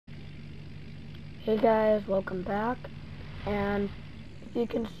Hey guys, welcome back. And if you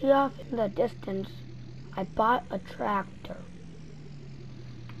can see off in the distance, I bought a tractor.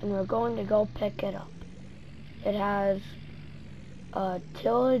 And we're going to go pick it up. It has a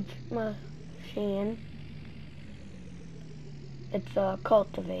tillage machine. It's a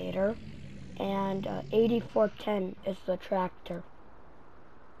cultivator. And 8410 is the tractor.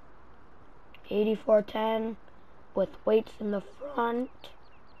 8410 with weights in the front.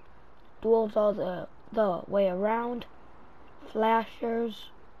 Duals all the way around. Flashers.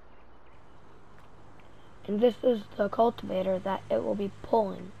 And this is the cultivator that it will be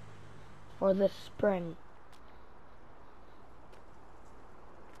pulling for this spring.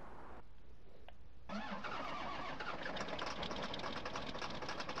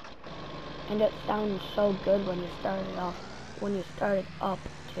 And it sounds so good when you start it up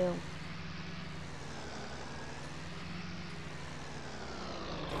too.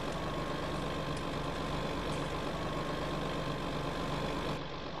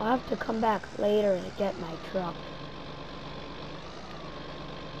 I'll have to come back later to get my truck.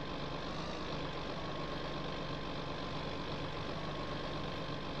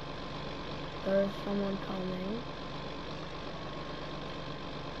 There's someone coming.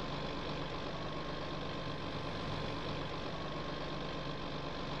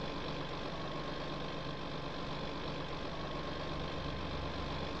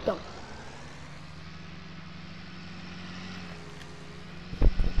 Go.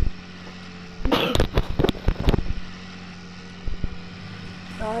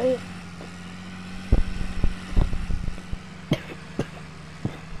 Sorry.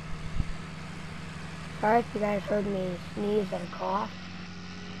 Sorry if you guys heard me sneeze and cough.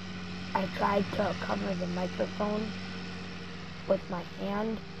 I tried to cover the microphone with my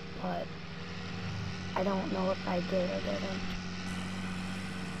hand, but I don't know if I did or didn't.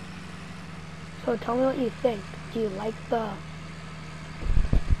 So tell me what you think. Do you like the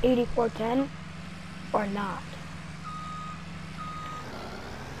 8410 or not?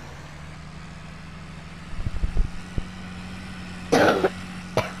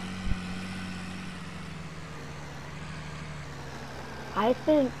 I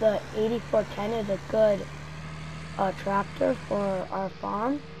think the 8410 is a good tractor for our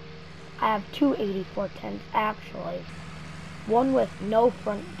farm. I have two 8410s actually. One with no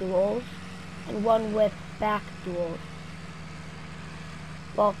front duals and one with back duals.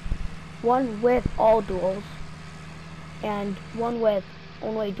 Well, one with all duals and one with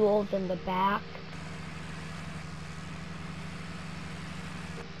only duals in the back.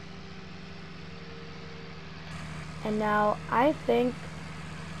 And now I think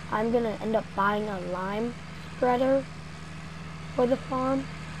I'm gonna end up buying a lime spreader for the farm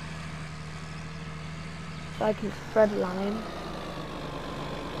so I can spread lime.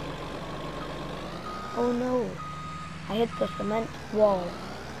 Oh no, I hit the cement wall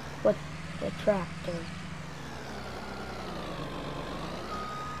with the tractor.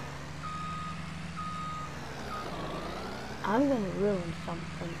 I'm gonna ruin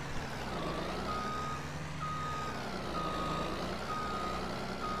something.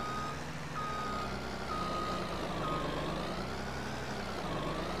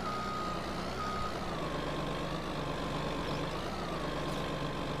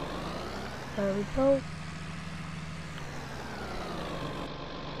 There we go.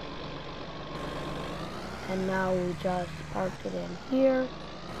 And now we just parked it in here.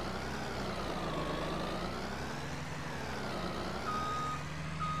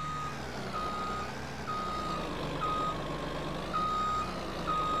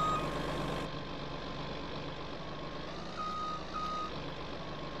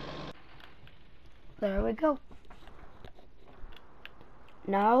 There we go.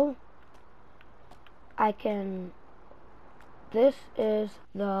 Now this is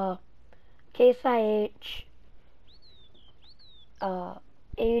the Case IH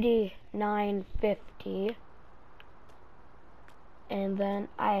 8950, and then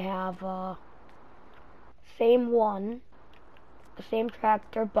I have the same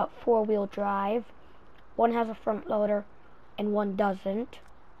tractor but four-wheel drive. One has a front loader and one doesn't.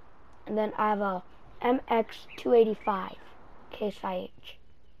 And then I have a MX285 Case IH.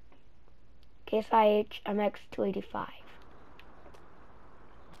 Case IH MX285.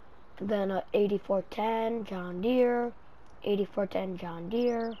 And then a 8410 John Deere, 8410 John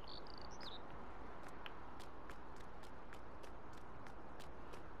Deere.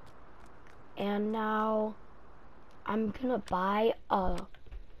 And now I'm gonna buy a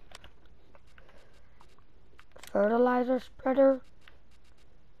fertilizer spreader,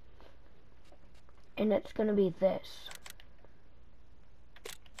 and it's gonna be this.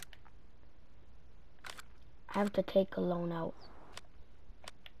 I have to take a loan out.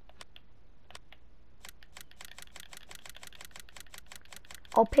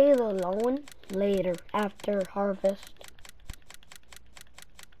 I'll pay the loan later after harvest.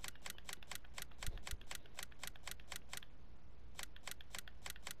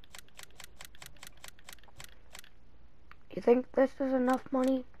 You think this is enough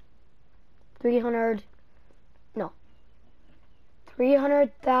money? 300, no.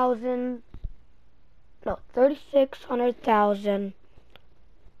 300,000, no, 3,600,000,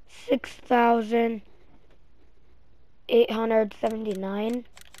 6,879.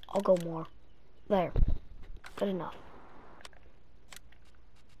 I'll go more. There. Good enough.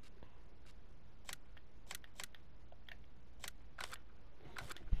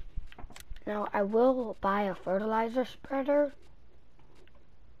 Now I will buy a fertilizer spreader.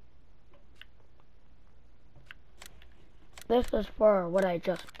 This is for what I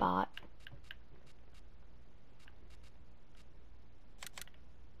just bought.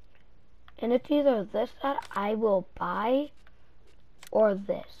 And it's either this that I will buy or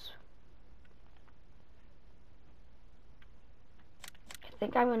this. I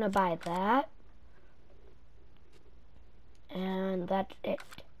think I'm gonna buy that. And that's it.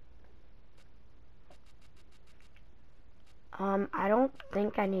 I don't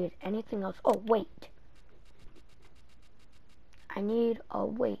think I need anything else. Oh, wait. I need a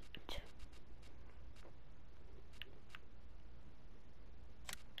weight.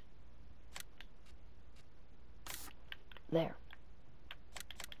 There.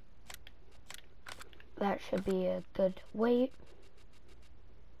 That should be a good weight.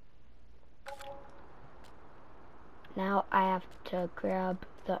 Now I have to grab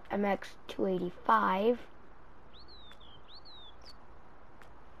the MX285.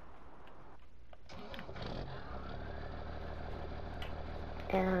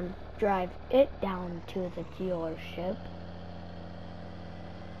 And drive it down to the dealership.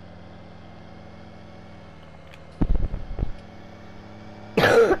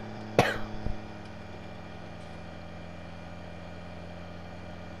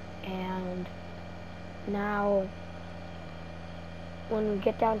 And now when we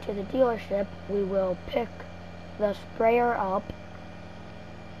get down to the dealership, we will pick the sprayer up.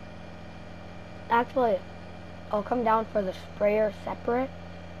 Actually, I'll come down for the sprayer separate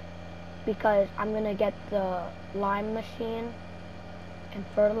because I'm gonna get the lime machine and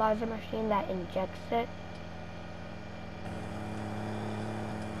fertilizer machine that injects it.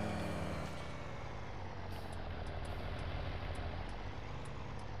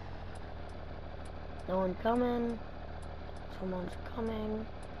 No one coming. Someone's coming.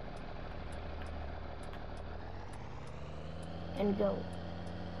 And go.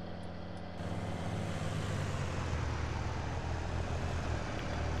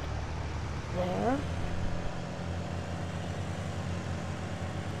 There.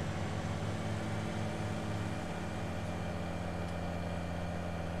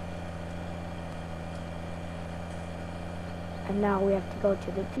 And now we have to go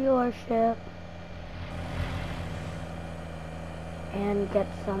to the dealership and get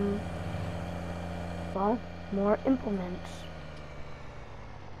some, well, more implements.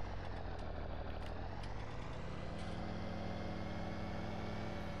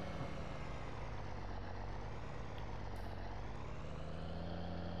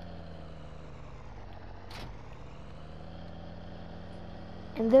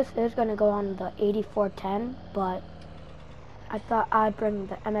 And this is going to go on the 8410, but I thought I'd bring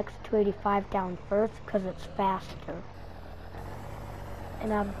the MX285 down first because it's faster.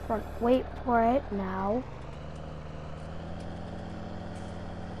 And I have a front weight for it now.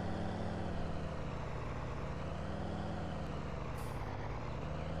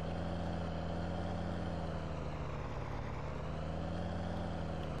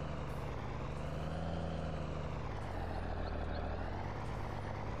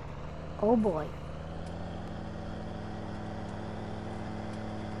 Oh boy.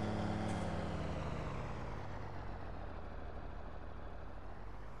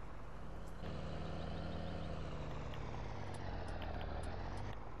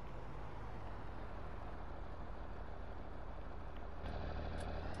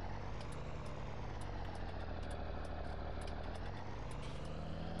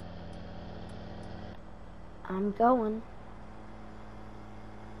 I'm going.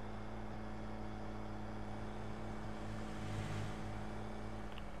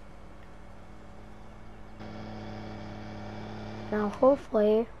 Now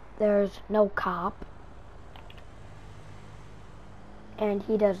hopefully there's no cop and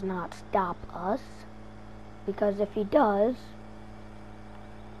he does not stop us, because if he does,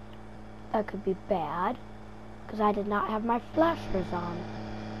 that could be bad. because I did not have my flashers on.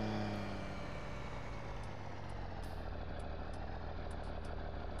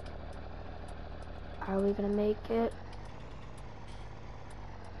 Are we gonna make it?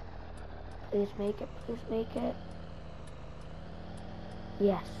 Please make it, please make it.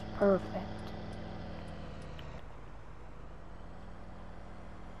 Yes, perfect.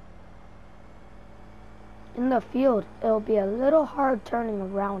 In the field, it'll be a little hard turning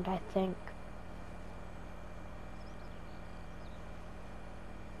around, I think.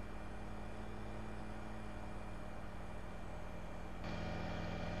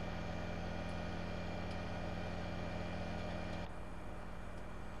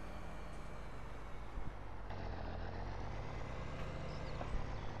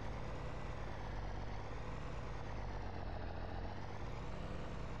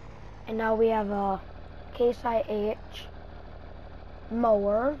 And now we have a Case IH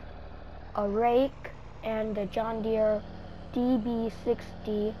mower, a rake, and a John Deere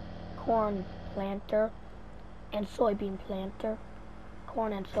DB60 corn planter and soybean planter.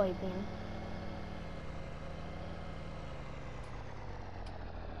 Corn and soybean.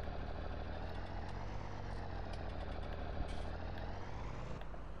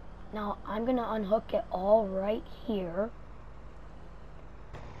 Now I'm gonna unhook it all right here.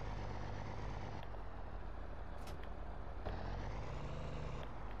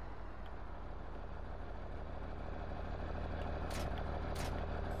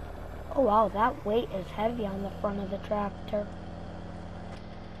 Oh wow, that weight is heavy on the front of the tractor.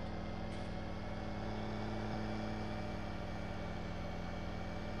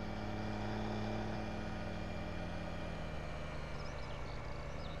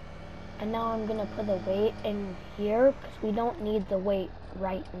 And now I'm gonna put the weight in here because we don't need the weight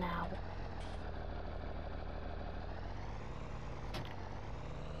right now.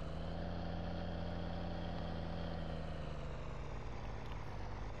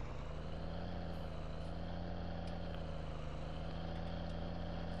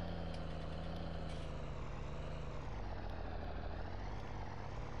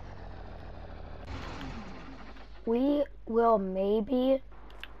 We will maybe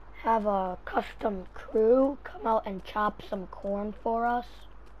have a custom crew come out and chop some corn for us.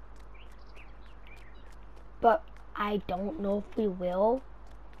 But I don't know if we will.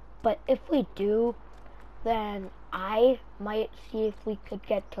 But if we do, then I might see if we could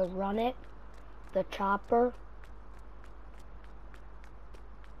get to run it, the chopper.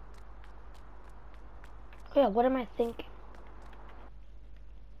 Yeah, what am I thinking?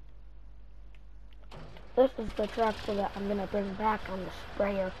 This is the tractor that I'm gonna bring back on the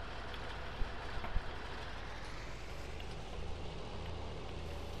sprayer.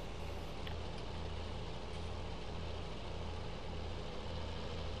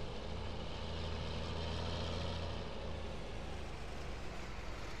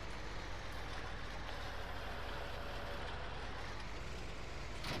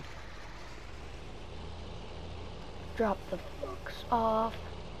 Drop the books off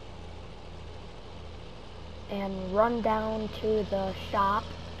and run down to the shop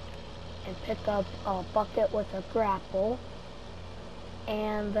and pick up a bucket with a grapple,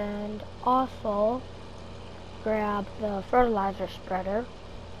 and then also grab the fertilizer spreader.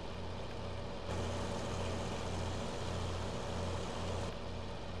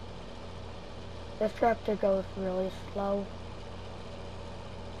 This tractor goes really slow.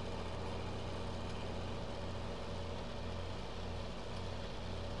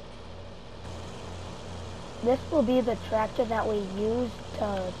 This will be the tractor that we use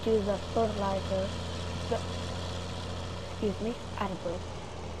to do the fertilizer. Excuse me, out of breath.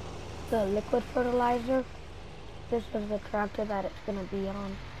 The liquid fertilizer. This is the tractor that it's going to be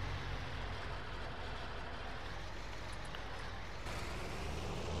on.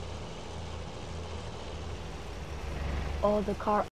 Oh, the car